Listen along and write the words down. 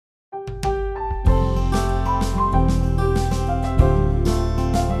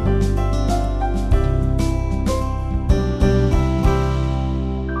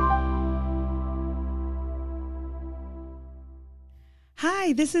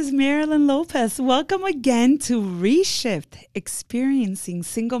Hi, this is Marilyn Lopez. Welcome again to Reshift, Experiencing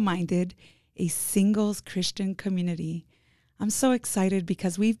Single-Minded, a Singles Christian Community. I'm so excited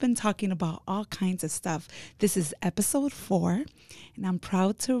because we've been talking about all kinds of stuff. This is episode 4, and I'm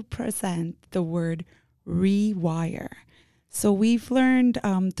proud to present the word rewire. So we've learned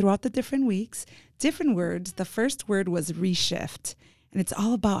throughout the different weeks, different words. The first word was reshift, and it's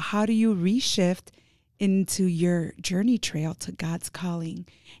all about how do you reshift into your journey trail to God's calling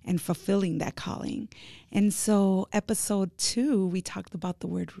and fulfilling that calling. And so episode 2, we talked about the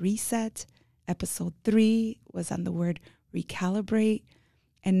word reset. Episode 3 was on the word recalibrate.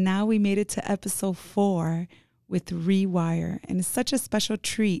 And now we made it to episode 4 with rewire. And it's such a special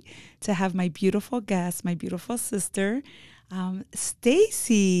treat to have my beautiful guest, my beautiful sister,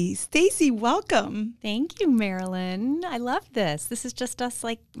 Stacy. Stacy, welcome. Thank you, Marilyn. I love this. This is just us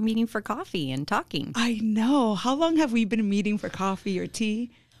like meeting for coffee and talking. I know. How long have we been meeting for coffee or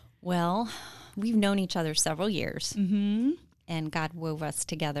tea? Well, we've known each other several years. Mm-hmm. And God wove us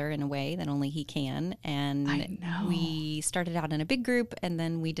together in a way that only He can. And I know. We started out in a big group, and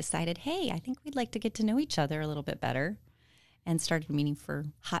then we decided, hey, I think we'd like to get to know each other a little bit better, and started meeting for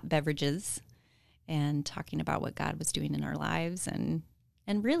hot beverages and talking about what God was doing in our lives, and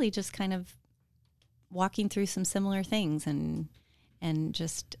really just kind of walking through some similar things and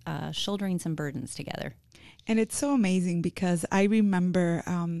just shouldering some burdens together. And it's so amazing because I remember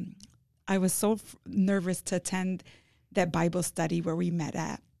I was so nervous to attend that Bible study where we met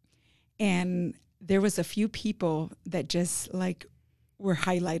at. And there was a few people that just like were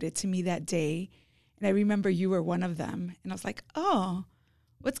highlighted to me that day. And I remember you were one of them. And I was like, oh,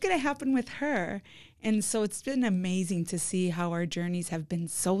 what's going to happen with her? And so it's been amazing to see how our journeys have been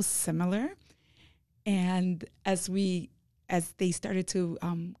so similar. And as they started to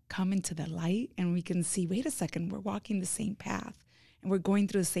come into the light and we can see, wait a second, we're walking the same path and we're going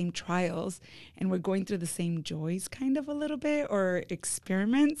through the same trials and we're going through the same joys kind of a little bit, or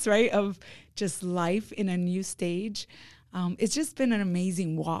experiments, right, of just life in a new stage. It's just been an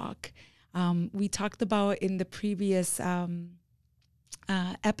amazing walk. We talked about in the previous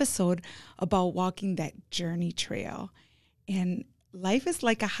episode about walking that journey trail, and life is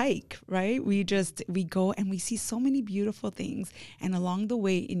like a hike, right? We go and we see so many beautiful things, and along the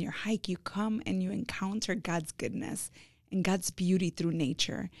way in your hike you come and you encounter God's goodness and God's beauty through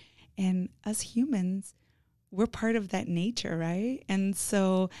nature. And as humans, we're part of that nature, right? And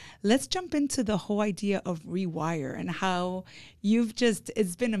so let's jump into the whole idea of rewire and how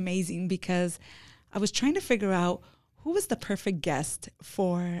it's been amazing, because I was trying to figure out who was the perfect guest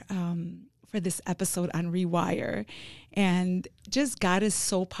for this episode on rewire. And just God is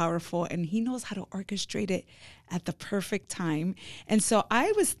so powerful and He knows how to orchestrate it at the perfect time. And so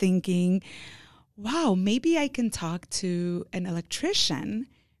I was thinking, wow, maybe I can talk to an electrician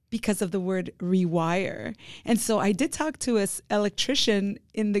because of the word rewire. And so I did talk to an electrician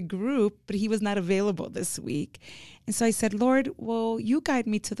in the group, but he was not available this week. And so I said, Lord, will you guide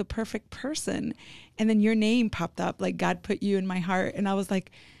me to the perfect person? And then your name popped up, like God put you in my heart. And I was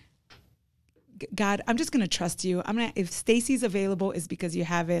like, God, I'm just going to trust you. If Stacy's available, it's because you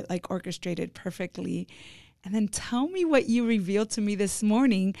have it like orchestrated perfectly. And then tell me what you revealed to me this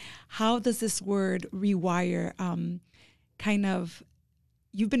morning. How does this word rewire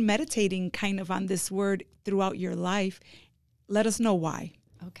you've been meditating kind of on this word throughout your life. Let us know why.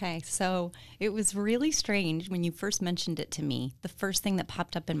 Okay, so it was really strange when you first mentioned it to me. The first thing that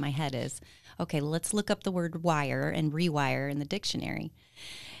popped up in my head is, okay, let's look up the word wire and rewire in the dictionary.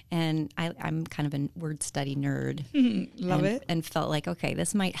 And I'm kind of a word study nerd. Love it. And felt like, okay,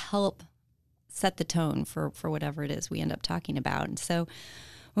 this might help set the tone for whatever it is we end up talking about. And so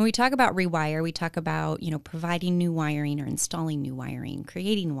when we talk about rewire, we talk about, providing new wiring or installing new wiring,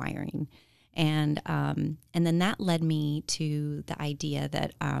 creating wiring. And then that led me to the idea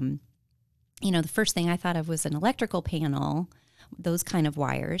that, the first thing I thought of was an electrical panel, those kind of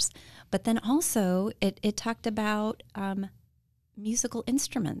wires. But then also it talked about musical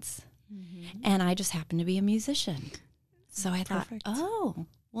instruments. Mm-hmm. And I just happened to be a musician. So I thought,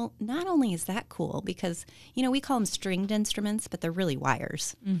 well, not only is that cool because, we call them stringed instruments, but they're really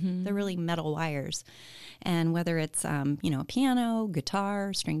wires. Mm-hmm. They're really metal wires. And whether it's, a piano,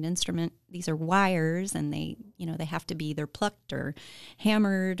 guitar, stringed instrument, these are wires, and they have to be either plucked or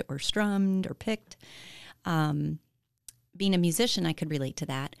hammered or strummed or picked. Being a musician, I could relate to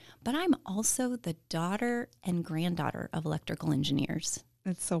that. But I'm also the daughter and granddaughter of electrical engineers.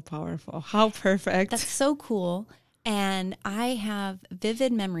 That's so powerful. How perfect. That's so cool. And I have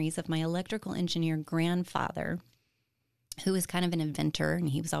vivid memories of my electrical engineer grandfather, who was kind of an inventor, and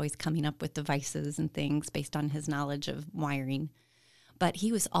he was always coming up with devices and things based on his knowledge of wiring. but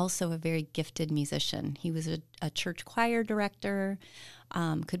he was also a very gifted musician. He was a church choir director,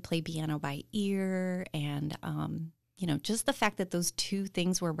 could play piano by ear, and just the fact that those two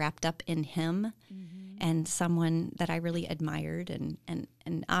things were wrapped up in him, and someone that I really admired.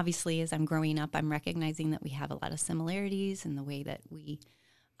 And obviously, as I'm growing up, I'm recognizing that we have a lot of similarities in the way that we,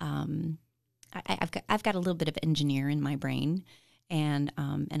 I've got a little bit of engineer in my brain, and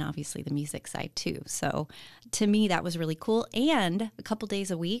obviously the music side too. So to me, that was really cool. And a couple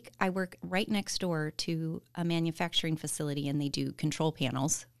days a week, I work right next door to a manufacturing facility, and they do control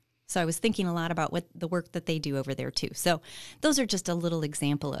panels. So I was thinking a lot about what the work that they do over there too. So those are just a little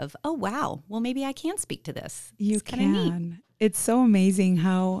example of, oh, wow, well, maybe I can speak to this. You can. Neat. It's so amazing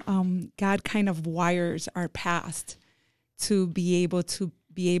how God kind of wires our past to be able to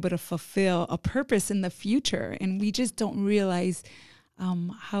fulfill a purpose in the future. And we just don't realize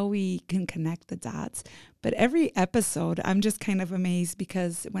how we can connect the dots. But every episode, I'm just kind of amazed,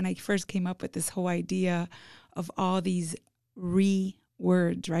 because when I first came up with this whole idea of all these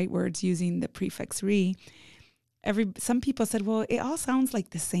words, right? Words using the prefix re. Some people said, well, it all sounds like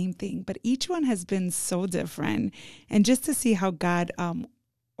the same thing, but each one has been so different. And just to see how God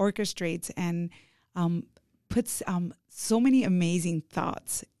orchestrates and puts so many amazing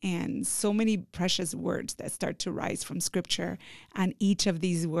thoughts and so many precious words that start to rise from Scripture on each of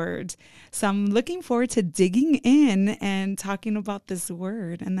these words. So I'm looking forward to digging in and talking about this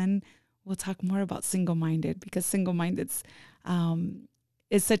word. And then we'll talk more about single-minded, because single-minded's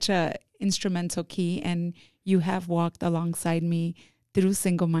is such a instrumental key, and you have walked alongside me through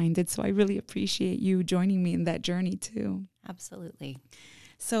single-minded. So I really appreciate you joining me in that journey too. Absolutely.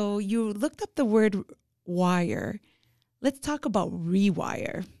 So you looked up the word wire. Let's talk about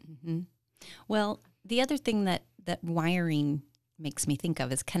rewire. Mm-hmm. Well, the other thing that wiring makes me think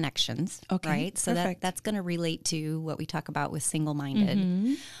of is connections, right? So that's going to relate to what we talk about with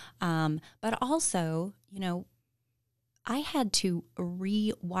single-minded. But also, I had to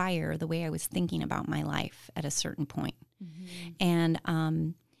rewire the way I was thinking about my life at a certain point. And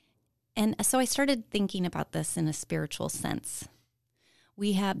so I started thinking about this in a spiritual sense.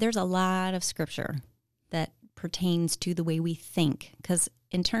 There's a lot of Scripture that pertains to the way we think, because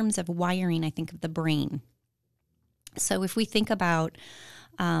in terms of wiring, I think of the brain. So if we think about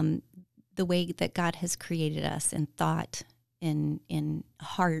the way that God has created us in thought, in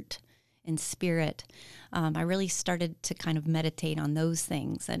heart, in spirit, I really started to kind of meditate on those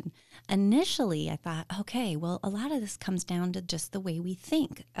things. And initially I thought, okay, well, a lot of this comes down to just the way we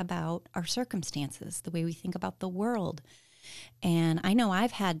think about our circumstances, the way we think about the world. And I know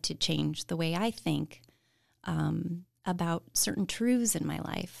I've had to change the way I think about certain truths in my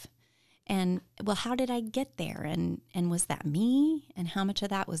life. And, well, how did I get there? And was that me? And how much of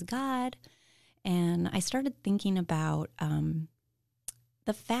that was God? And I started thinking about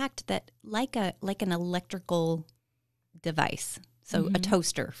the fact that like an electrical device, so a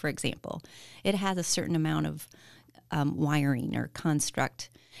toaster, for example, it has a certain amount of wiring or construct,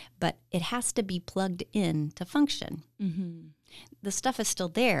 but it has to be plugged in to function. The stuff is still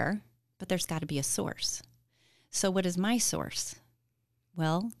there, but there's got to be a source. So what is my source?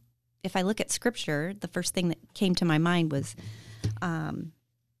 Well, if I look at Scripture, the first thing that came to my mind was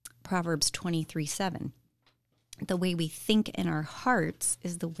Proverbs 23:7. The way we think in our hearts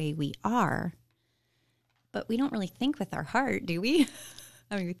is the way we are. But we don't really think with our heart, do we?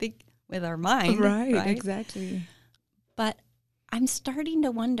 I mean, we think with our mind. Right, exactly. But I'm starting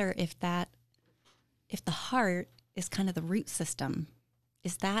to wonder if the heart is kind of the root system.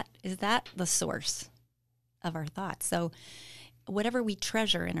 Is that the source of our thoughts? So whatever we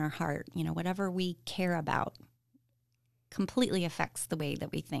treasure in our heart, whatever we care about, completely affects the way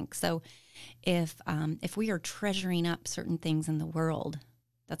that we think. So if we are treasuring up certain things in the world,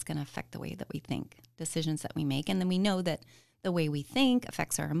 that's going to affect the way that we think, decisions that we make. And then we know that the way we think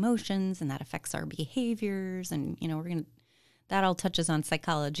affects our emotions, and that affects our behaviors. And, that all touches on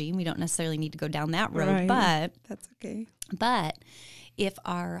psychology. We don't necessarily need to go down that road, right. But that's okay. But if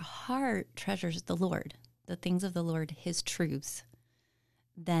our heart treasures the Lord, the things of the Lord, His truths,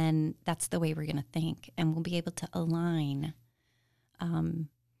 then that's the way we're going to think, and we'll be able to align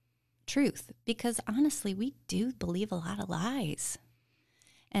truth. Because honestly, we do believe a lot of lies.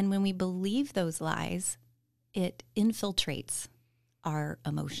 And when we believe those lies, it infiltrates our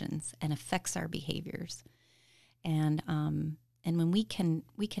emotions and affects our behaviors. And when we can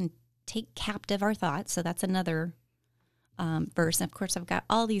take captive our thoughts, so that's another verse. And of course, I've got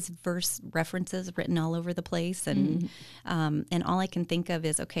all these verse references written all over the place, and all I can think of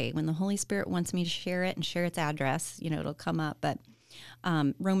is, okay, when the Holy Spirit wants me to share it and share its address, it'll come up. But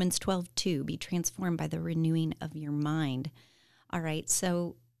Romans 12:2, be transformed by the renewing of your mind. All right,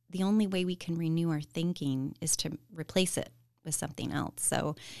 so the only way we can renew our thinking is to replace it with something else.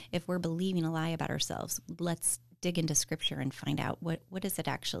 So if we're believing a lie about ourselves, let's dig into Scripture and find out what does it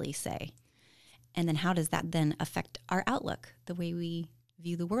actually say? And then how does that then affect our outlook, the way we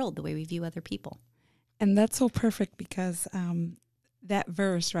view the world, the way we view other people? And that's so perfect because that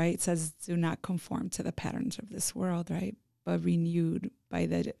verse, right, says, do not conform to the patterns of this world, right, but renewed by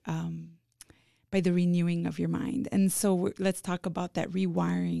the renewing of your mind. And so let's talk about that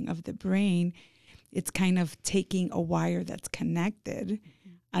rewiring of the brain. It's kind of taking a wire that's connected,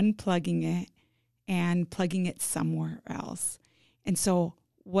 unplugging it, and plugging it somewhere else. And so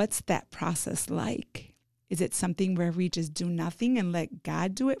what's that process like? Is it something where we just do nothing and let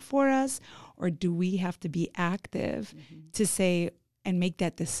God do it for us? Or do we have to be active to say and make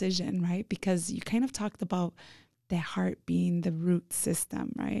that decision, right? Because you kind of talked about the heart being the root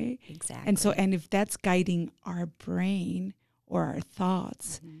system, right? Exactly. And so, and if that's guiding our brain or our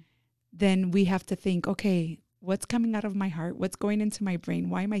thoughts, then we have to think, okay, what's coming out of my heart? What's going into my brain?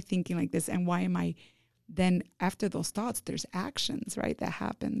 Why am I thinking like this? And why am I then after those thoughts, there's actions, right? That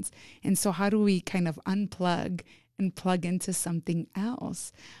happens. And so how do we kind of unplug and plug into something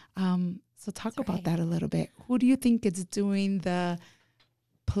else? So talk about that a little bit. Who do you think is doing the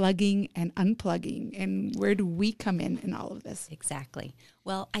plugging and unplugging, and where do we come in all of this? Exactly.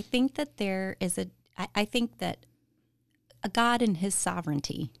 Well, I think that I think that a God in his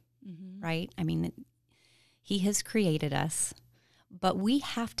sovereignty, right? I mean, he has created us, but we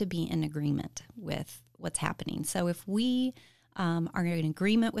have to be in agreement with what's happening. So if we are in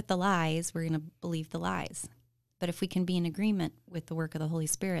agreement with the lies, we're going to believe the lies. But if we can be in agreement with the work of the Holy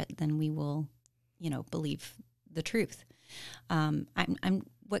Spirit, then we will, believe the truth.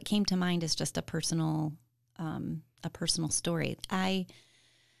 What came to mind is just a personal story. I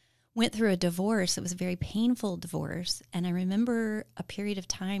went through a divorce. It was a very painful divorce. And I remember a period of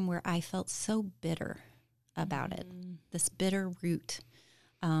time where I felt so bitter about it, this bitter root.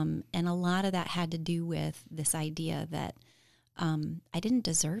 And a lot of that had to do with this idea that I didn't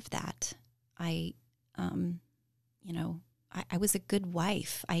deserve that. I was a good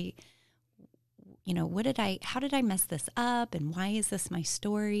wife. How did I mess this up? And why is this my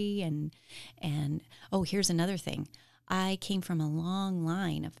story? And here's another thing. I came from a long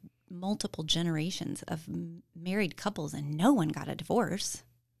line of multiple generations of married couples, and no one got a divorce.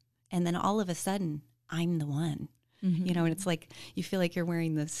 And then all of a sudden, I'm the one. And it's like you feel like you're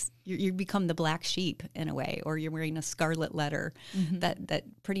wearing this, you become the black sheep in a way, or you're wearing a scarlet letter that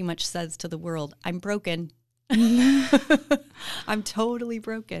pretty much says to the world, I'm broken. I'm totally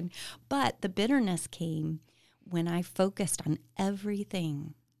broken. But the bitterness came when I focused on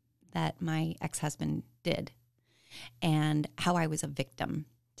everything that my ex-husband did and how I was a victim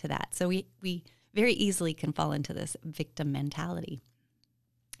to that. So we very easily can fall into this victim mentality.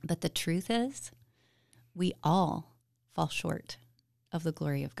 But the truth is, we all fall short of the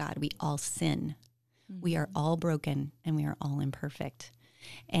glory of God. We all sin. We are all broken, and we are all imperfect.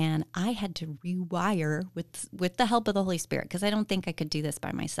 And I had to rewire with the help of the Holy Spirit, because I don't think I could do this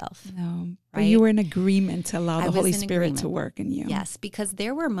by myself. No, right? But you were in agreement to allow the Holy Spirit to work in you. Yes, because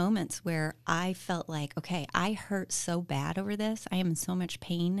there were moments where I felt like, okay, I hurt so bad over this. I am in so much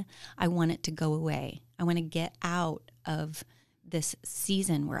pain. I want it to go away. I want to get out of this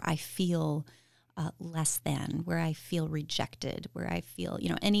season where I feel less than, where I feel rejected, where I feel,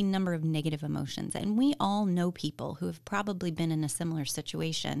 any number of negative emotions. And we all know people who have probably been in a similar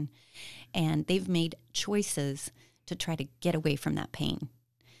situation, and they've made choices to try to get away from that pain.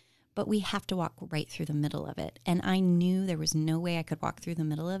 But we have to walk right through the middle of it. And I knew there was no way I could walk through the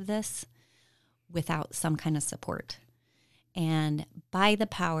middle of this without some kind of support. And by the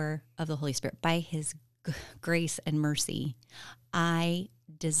power of the Holy Spirit, by his grace and mercy, I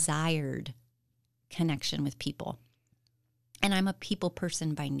desired connection with people. And I'm a people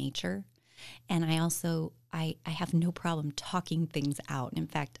person by nature. And I also, I have no problem talking things out. In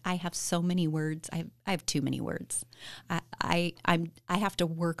fact, I have so many words. I have too many words. I have to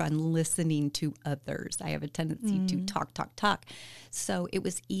work on listening to others. I have a tendency to talk. So it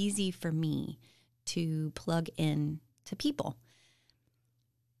was easy for me to plug in to people.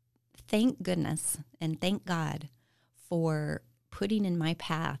 Thank goodness and thank God for putting in my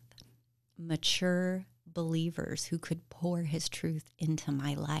path mature believers who could pour his truth into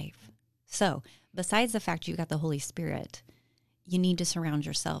my life. So besides the fact you got the Holy Spirit, you need to surround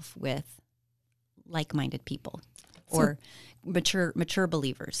yourself with like-minded people or mature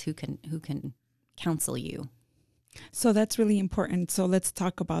believers who can counsel you. So that's really important. So let's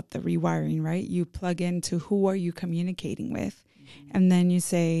talk about the rewiring, right? You plug into who are you communicating with? And then you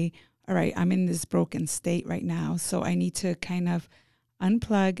say, all right, I'm in this broken state right now. So I need to kind of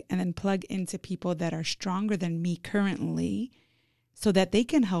unplug and then plug into people that are stronger than me currently so that they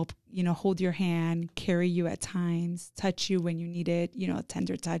can help, hold your hand, carry you at times, touch you when you need it, a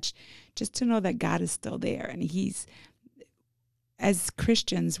tender touch, just to know that God is still there. And as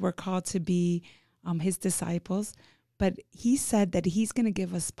Christians, we're called to be his disciples, but he said that he's going to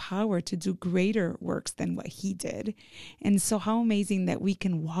give us power to do greater works than what he did. And so how amazing that we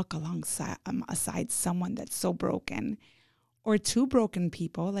can walk aside someone that's so broken, or two broken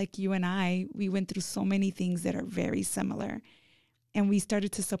people like you and I. We went through so many things that are very similar. And we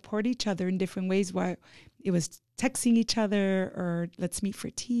started to support each other in different ways, where it was texting each other, or let's meet for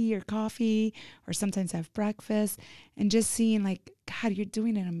tea or coffee, or sometimes have breakfast, and just seeing like, God, you're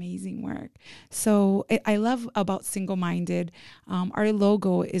doing an amazing work. So I love about Single Minded. Our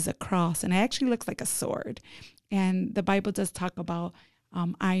logo is a cross, and it actually looks like a sword. And the Bible does talk about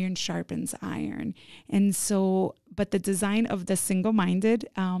iron sharpens iron. And so, but the design of the Single Minded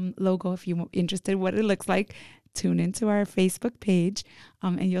logo, if you're interested in what it looks like, tune into our Facebook page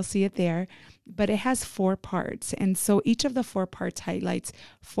and you'll see it there. But it has 4 parts. And so each of the 4 parts highlights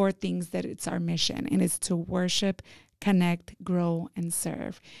 4 things that it's our mission. And it's to worship, connect, grow, and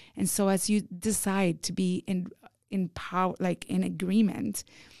serve. And so as you decide to be in power, like in agreement,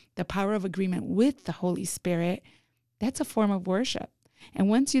 the power of agreement with the Holy Spirit, that's a form of worship. And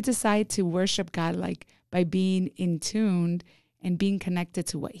once you decide to worship God, like by being in tuned and being connected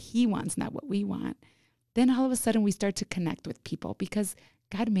to what he wants, not what we want, then all of a sudden we start to connect with people, because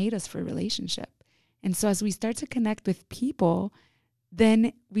God made us for relationship. And so as we start to connect with people,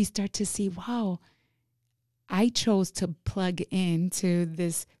 then we start to see, wow, I chose to plug into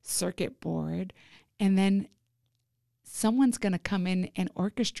this circuit board, and then someone's going to come in and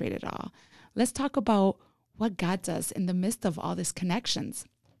orchestrate it all. Let's talk about what God does in the midst of all these connections.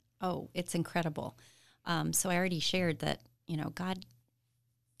 Oh, it's incredible. So I already shared that, God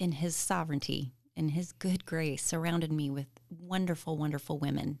in his sovereignty, in his good grace, surrounded me with wonderful, wonderful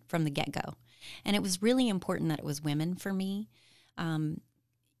women from the get-go. And it was really important that it was women for me.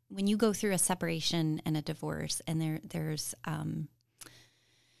 When you go through a separation and a divorce, and there's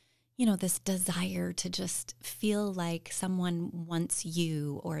this desire to just feel like someone wants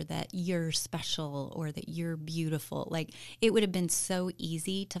you, or that you're special, or that you're beautiful. Like, it would have been so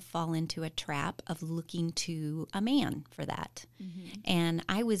easy to fall into a trap of looking to a man for that. Mm-hmm.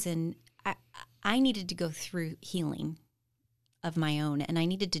 And I needed to go through healing of my own, and I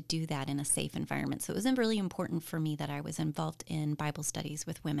needed to do that in a safe environment. So it was really important for me that I was involved in Bible studies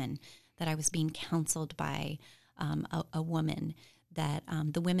with women, that I was being counseled by a woman, that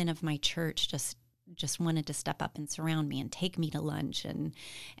the women of my church just wanted to step up and surround me and take me to lunch, and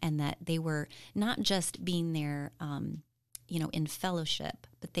that they were not just being there, in fellowship,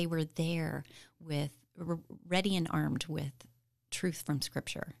 but they were there with ready and armed with truth from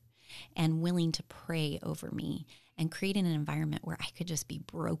Scripture, and willing to pray over me, and creating an environment where I could just be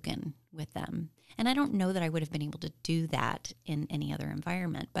broken with them. And I don't know that I would have been able to do that in any other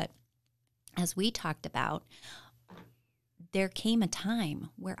environment, but as we talked about, there came a time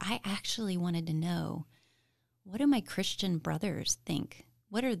where I actually wanted to know, what do my Christian brothers think?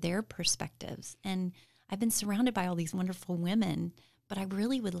 What are their perspectives? And I've been surrounded by all these wonderful women, but I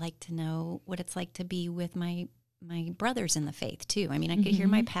really would like to know what it's like to be with my brothers in the faith too. I mean, I could hear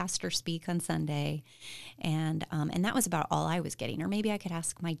my pastor speak on Sunday, and that was about all I was getting. Or maybe I could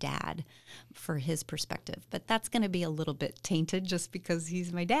ask my dad for his perspective, but that's going to be a little bit tainted just because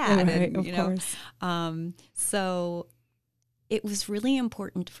he's my dad. Right, and, of course. So it was really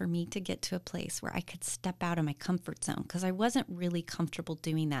important for me to get to a place where I could step out of my comfort zone, because I wasn't really comfortable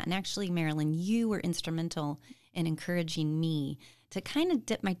doing that. And actually, Marilyn, you were instrumental in encouraging me to kind of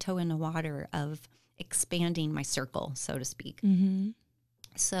dip my toe in the water of expanding my circle, so to speak. Mm-hmm.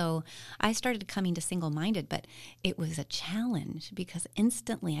 So I started coming to Single Minded, but it was a challenge, because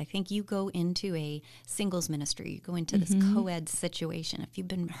instantly, I think you go into a singles ministry, you go into this co-ed situation. If you've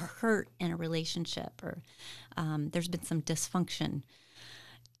been hurt in a relationship, or there's been some dysfunction,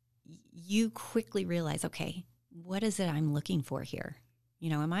 you quickly realize, okay, what is it I'm looking for here?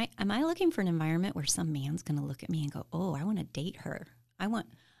 Am I looking for an environment where some man's going to look at me and go, oh, I want to date her. I want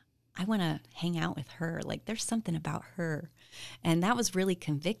to hang out with her. Like, there's something about her. And that was really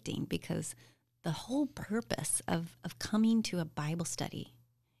convicting, because the whole purpose of coming to a Bible study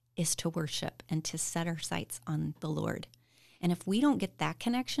is to worship and to set our sights on the Lord. And if we don't get that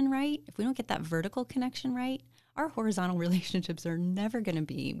connection right, if we don't get that vertical connection right, our horizontal relationships are never going to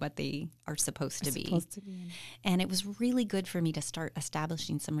be what they are supposed to be. And it was really good for me to start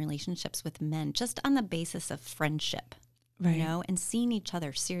establishing some relationships with men just on the basis of friendship. Right. and seeing each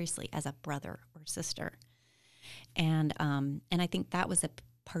other seriously as a brother or sister. And I think that was a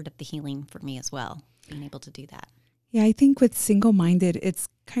part of the healing for me as well, being able to do that. Yeah, I think with single-minded, it's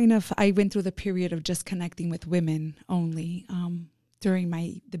kind of, I went through the period of just connecting with women only during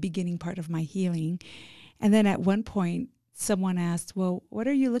the beginning part of my healing. And then at one point, someone asked, well, what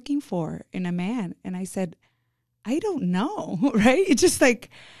are you looking for in a man? And I said, I don't know, right? It's just like,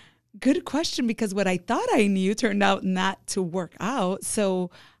 good question, because what I thought I knew turned out not to work out.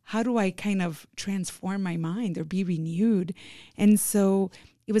 So how do I kind of transform my mind or be renewed? And so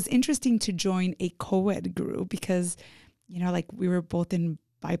it was interesting to join a co-ed group because, like we were both in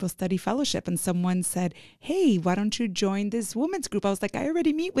Bible study fellowship and someone said, hey, why don't you join this women's group? I was like, I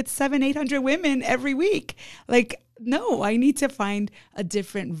already meet with 700-800 women every week. Like, no, I need to find a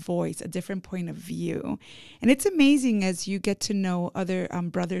different voice, a different point of view. And it's amazing as you get to know other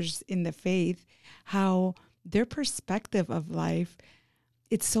brothers in the faith, how their perspective of life,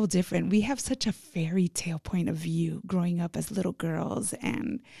 it's so different. We have such a fairy tale point of view growing up as little girls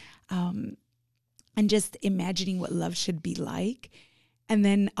and just imagining what love should be like. And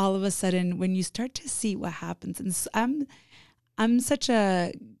then all of a sudden, when you start to see what happens, and so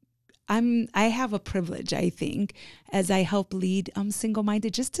I have a privilege, I think, as I help lead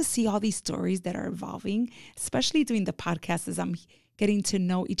Single-Minded, just to see all these stories that are evolving, especially doing the podcast as I'm getting to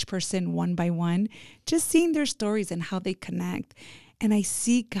know each person one by one, just seeing their stories and how they connect. And I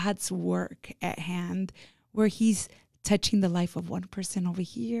see God's work at hand where he's touching the life of one person over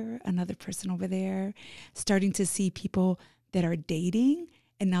here, another person over there, starting to see people that are dating,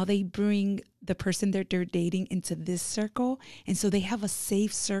 and now they bring the person that they're dating into this circle. And so they have a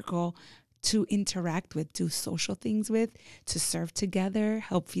safe circle to interact with, do social things with, to serve together,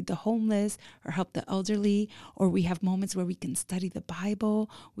 help feed the homeless or help the elderly. Or we have moments where we can study the Bible.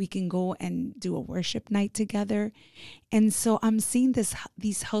 We can go and do a worship night together. And so I'm seeing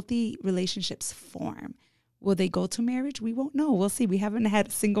these healthy relationships form. Will they go to marriage? We won't know. We'll see. We haven't had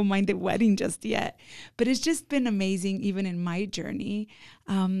a single-minded wedding just yet. But it's just been amazing, even in my journey,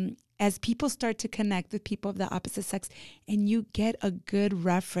 as people start to connect with people of the opposite sex, and you get a good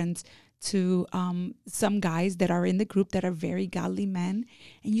reference to some guys that are in the group that are very godly men,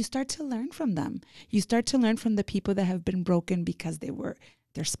 and you start to learn from them. You start to learn from the people that have been broken because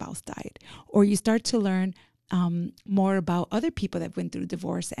their spouse died. Or you start to learn more about other people that went through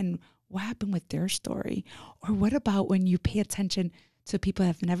divorce and what happened with their story. Or what about when you pay attention to people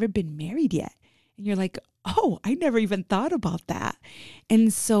that have never been married yet? And you're like, oh, I never even thought about that.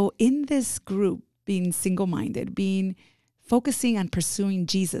 And so in this group, being single-minded, focusing on pursuing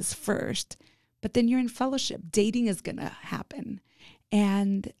Jesus first, but then you're in fellowship, dating is going to happen.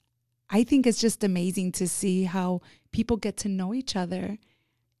 And I think it's just amazing to see how people get to know each other.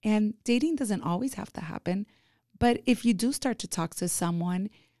 And dating doesn't always have to happen. But if you do start to talk to someone,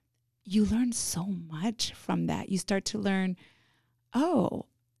 you learn so much from that. You start to learn, oh,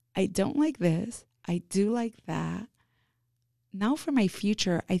 I don't like this. I do like that. Now for my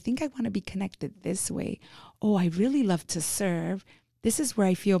future, I think I want to be connected this way. Oh, I really love to serve. This is where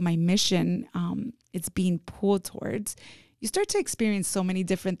I feel my mission it's being pulled towards. You start to experience so many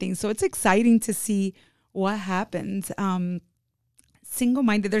different things. So it's exciting to see what happens.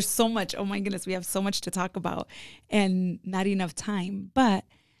 Single-minded, there's so much. Oh my goodness, we have so much to talk about and not enough time. But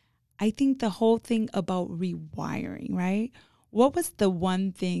I think the whole thing about rewiring, right? What was the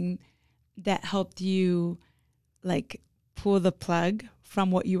one thing that helped you like pull the plug from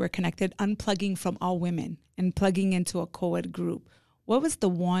what you were connected, unplugging from all women and plugging into a co-ed group? What was the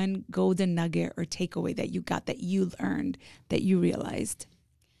one golden nugget or takeaway that you got, that you learned, that you realized?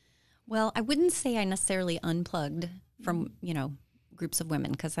 Well, I wouldn't say I necessarily unplugged from, groups of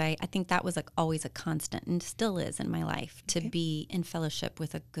women, because I think that was always a constant and still is in my life, to be in fellowship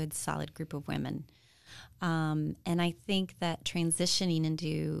with a good, solid group of women. And I think that transitioning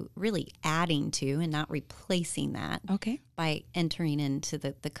into really adding to and not replacing that by entering into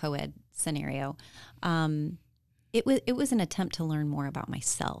the co-ed scenario, it was an attempt to learn more about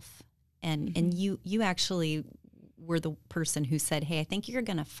myself. And you actually were the person who said, hey, I think you're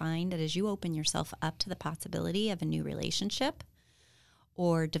going to find that as you open yourself up to the possibility of a new relationship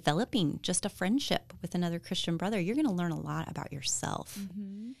or developing just a friendship with another Christian brother, you're going to learn a lot about yourself.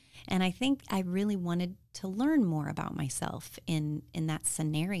 Mm-hmm. And I think I really wanted to learn more about myself in that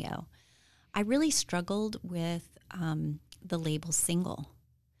scenario. I really struggled with the label single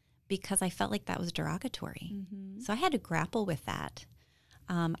because I felt like that was derogatory. Mm-hmm. So I had to grapple with that.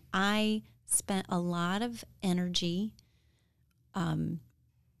 I spent a lot of energy trying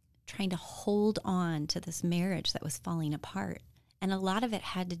to hold on to this marriage that was falling apart. And a lot of it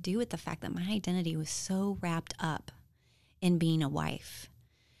had to do with the fact that my identity was so wrapped up in being a wife,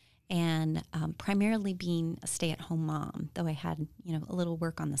 and primarily being a stay-at-home mom, though I had, a little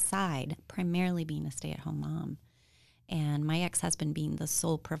work on the side, primarily being a stay-at-home mom, and my ex-husband being the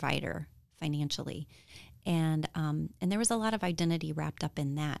sole provider financially. And there was a lot of identity wrapped up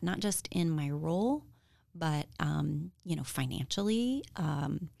in that, not just in my role, but, financially,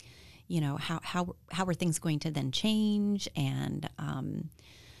 how are things going to then change? And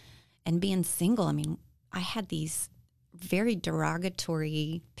being single, I mean, I had these very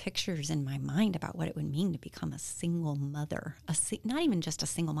derogatory pictures in my mind about what it would mean to become a single mother, not even just a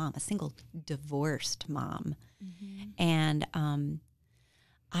single mom, a single divorced mom. Mm-hmm. And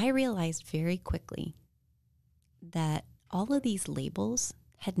I realized very quickly that all of these labels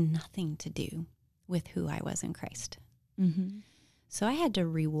had nothing to do with who I was in Christ. Mm-hmm. So I had to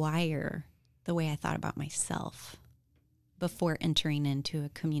rewire the way I thought about myself before entering into a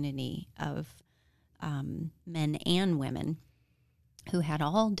community of men and women who had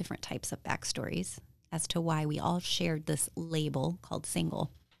all different types of backstories as to why we all shared this label called single.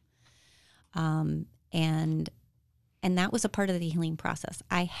 And that was a part of the healing process.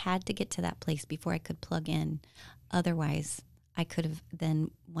 I had to get to that place before I could plug in. Otherwise, I could have then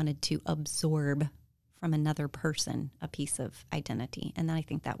wanted to absorb from another person a piece of identity. And then I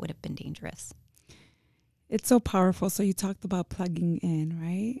think that would have been dangerous. It's so powerful. So you talked about plugging in,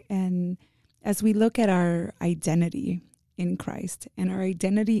 right? And as we look at our identity in Christ and our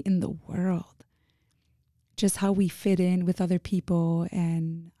identity in the world, just how we fit in with other people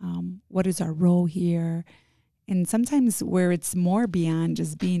and what is our role here. And sometimes where it's more beyond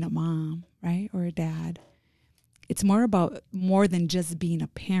just being a mom, right, or a dad. It's more than just being a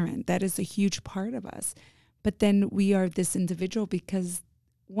parent. That is a huge part of us. But then we are this individual because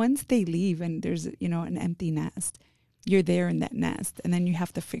once they leave and there's, an empty nest, you're there in that nest, and then you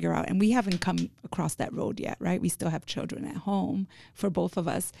have to figure out, and we haven't come across that road yet, right? We still have children at home for both of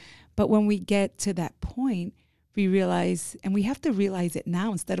us. But when we get to that point, we realize, and we have to realize it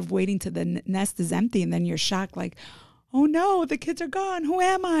now instead of waiting till the nest is empty and then you're shocked like, oh no, the kids are gone. Who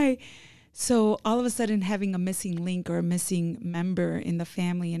am I? So all of a sudden having a missing link or a missing member in the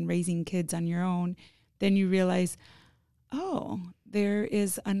family and raising kids on your own, then you realize, oh, there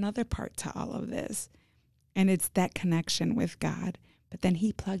is another part to all of this. And it's that connection with God. But then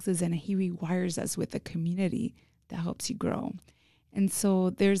he plugs us in and he rewires us with a community that helps you grow. And so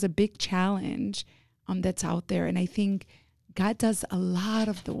there's a big challenge that's out there. And I think God does a lot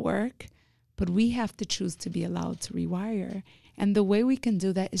of the work, but we have to choose to be allowed to rewire. And the way we can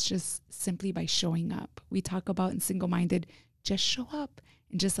do that is just simply by showing up. We talk about in Single Minded, just show up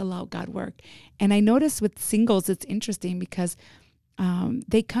and just allow God work. And I notice with singles, it's interesting because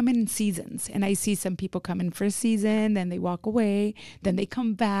they come in seasons, and I see some people come in for a season, then they walk away, then they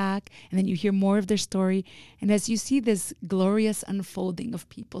come back, and then you hear more of their story. And as you see this glorious unfolding of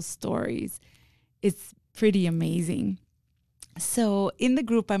people's stories, it's pretty amazing. So in the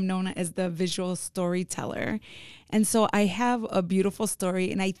group, I'm known as the visual storyteller. And so I have a beautiful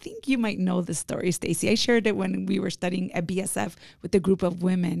story, and I think you might know the story, Stacy. I shared it when we were studying at BSF with a group of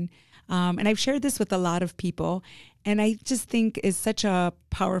women. And I've shared this with a lot of people, and I just think it's such a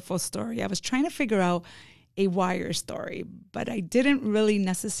powerful story. I was trying to figure out a wire story, but I didn't really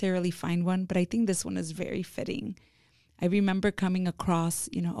necessarily find one, but I think this one is very fitting. I remember coming across,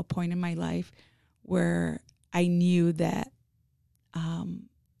 a point in my life where I knew that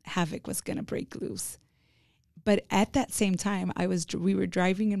havoc was going to break loose. But at that same time, we were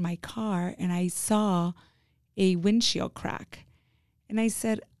driving in my car, and I saw a windshield crack. And I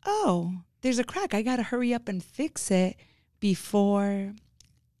said, oh, there's a crack. I got to hurry up and fix it before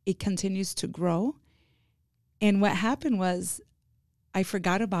it continues to grow. And what happened was I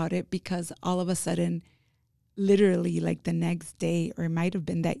forgot about it because all of a sudden, literally like the next day, or it might have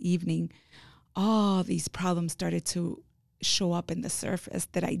been that evening, all these problems started to show up in the surface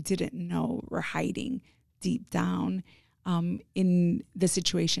that I didn't know were hiding deep down in the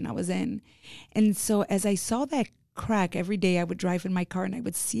situation I was in. And so as I saw that crack every day, I would drive in my car and I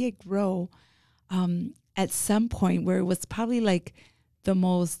would see it grow at some point where it was probably like the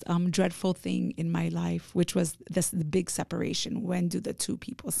most dreadful thing in my life, which was the big separation. When do the two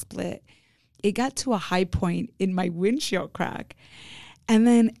people split? It got to a high point in my windshield crack. And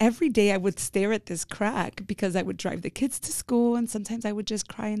then every day I would stare at this crack because I would drive the kids to school, and sometimes I would just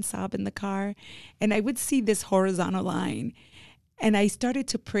cry and sob in the car. And I would see this horizontal line. And I started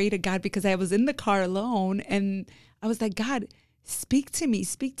to pray to God because I was in the car alone, and I was like, God, speak to me,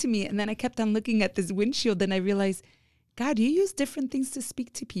 speak to me. And then I kept on looking at this windshield, and I realized, God, you use different things to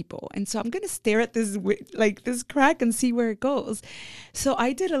speak to people. And so I'm going to stare at this crack and see where it goes. So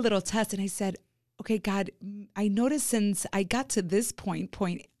I did a little test, and I said, okay, God, I noticed since I got to this point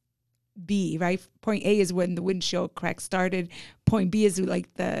B, right? Point A is when the windshield crack started. Point B is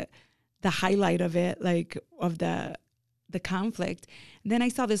like the highlight of it, like of the conflict. And then I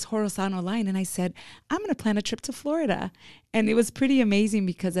saw this horizontal line and I said, I'm going to plan a trip to Florida. And it was pretty amazing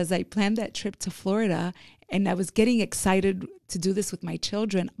because as I planned that trip to Florida and I was getting excited to do this with my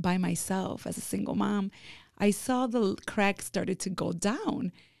children by myself as a single mom, I saw the crack started to go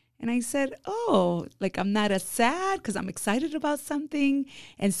down. And I said, oh, like I'm not as sad because I'm excited about something.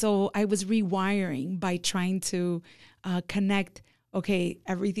 And so I was rewiring by trying to connect, okay,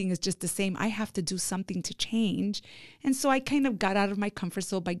 everything is just the same. I have to do something to change. And so I kind of got out of my comfort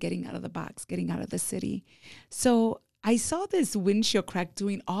zone by getting out of the box, getting out of the city. So I saw this windshield crack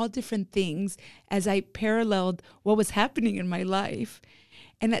doing all different things as I paralleled what was happening in my life.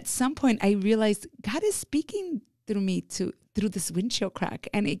 And at some point I realized God is speaking through me through this windshield crack.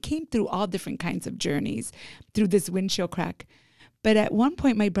 And it came through all different kinds of journeys through this windshield crack. But at one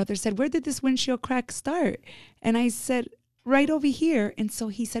point, my brother said, where did this windshield crack start? And I said, right over here. And so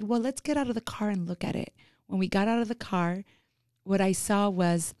he said, well, let's get out of the car and look at it. When we got out of the car, what I saw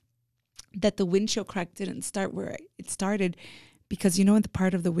was that the windshield crack didn't start where it started, because in the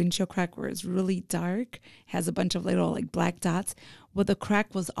part of the windshield crack where it's really dark, has a bunch of little like black dots. Well, the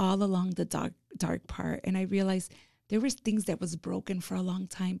crack was all along the dark part. And I realized there was things that was broken for a long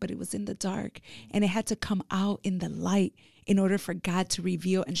time, but it was in the dark and it had to come out in the light in order for God to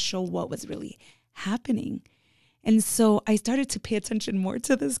reveal and show what was really happening. And so I started to pay attention more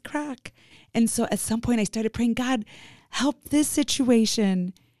to this crack. And so at some point I started praying, God, help this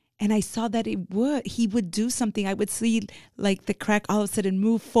situation. And I saw that he would do something. I would see like the crack all of a sudden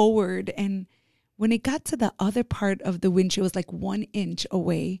move forward. And when it got to the other part of the windshield, it was like 1 inch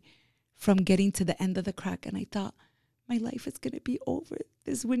away from getting to the end of the crack. And I thought, my life is going to be over.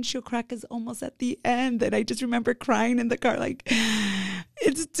 This windshield crack is almost at the end. And I just remember crying in the car like,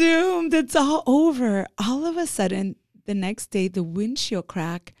 it's doomed. It's all over. All of a sudden, the next day, the windshield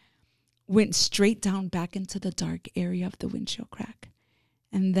crack went straight down back into the dark area of the windshield crack.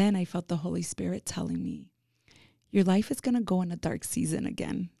 And then I felt the Holy Spirit telling me, your life is going to go in a dark season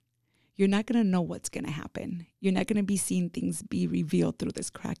again. You're not going to know what's going to happen. You're not going to be seeing things be revealed through this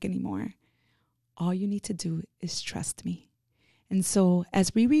crack anymore. All you need to do is trust me. And so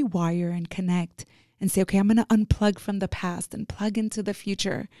as we rewire and connect and say, okay, I'm going to unplug from the past and plug into the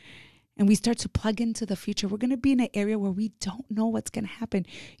future, and we start to plug into the future, we're going to be in an area where we don't know what's going to happen.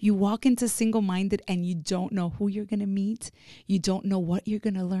 You walk into single-minded and you don't know who you're going to meet. You don't know what you're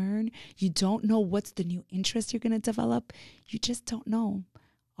going to learn. You don't know what's the new interest you're going to develop. You just don't know.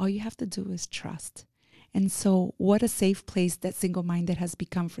 All you have to do is trust. And so what a safe place that single-minded has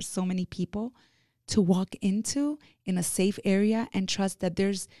become for so many people to walk into in a safe area and trust that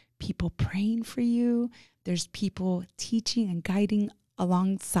there's people praying for you. There's people teaching and guiding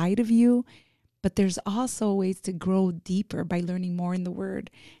alongside of you, but there's also ways to grow deeper by learning more in the Word.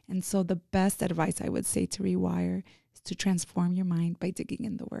 And so the best advice I would say to rewire is to transform your mind by digging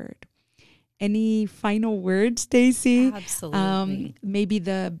in the Word. Any final words, Stacy? Absolutely. Maybe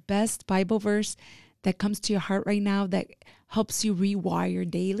the best Bible verse that comes to your heart right now that helps you rewire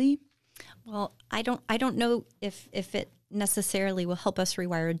daily? Well, I don't know if it necessarily will help us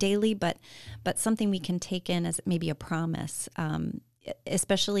rewire daily, but something we can take in as maybe a promise,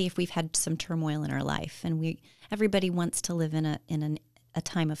 especially if we've had some turmoil in our life, and everybody wants to live in a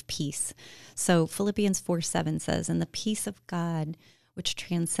time of peace. So Philippians 4:7 says, "And the peace of God, which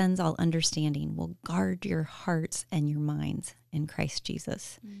transcends all understanding, will guard your hearts and your minds in Christ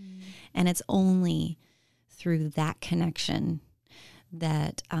Jesus." And it's only through that connection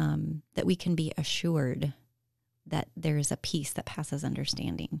that we can be assured that there is a peace that passes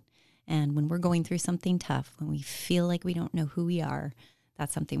understanding. And when we're going through something tough, when we feel like we don't know who we are,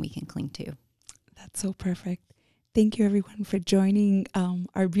 that's something we can cling to. That's so perfect. Thank you, everyone, for joining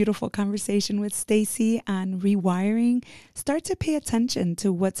our beautiful conversation with Stacy on rewiring. Start to pay attention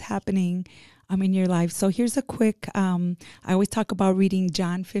to what's happening in your life. So here's a quick, I always talk about reading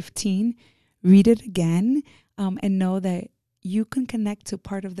John 15. Read it again and know that you can connect to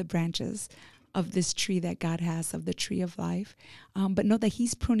part of the branches of this tree that God has, of the tree of life. But know that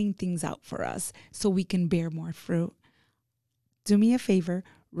he's pruning things out for us so we can bear more fruit. Do me a favor,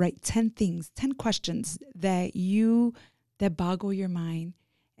 write 10 questions that boggle your mind,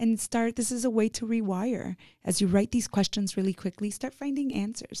 and this is a way to rewire. As you write these questions really quickly, start finding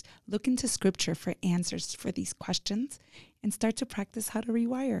answers. Look into scripture for answers for these questions and start to practice how to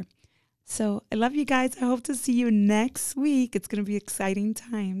rewire. So I love you guys. I hope to see you next week. It's going to be exciting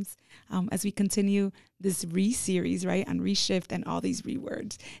times as we continue this re-series, right, on reshift and all these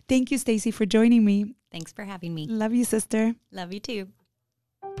rewords. Thank you, Stacy, for joining me. Thanks for having me. Love you, sister. Love you too.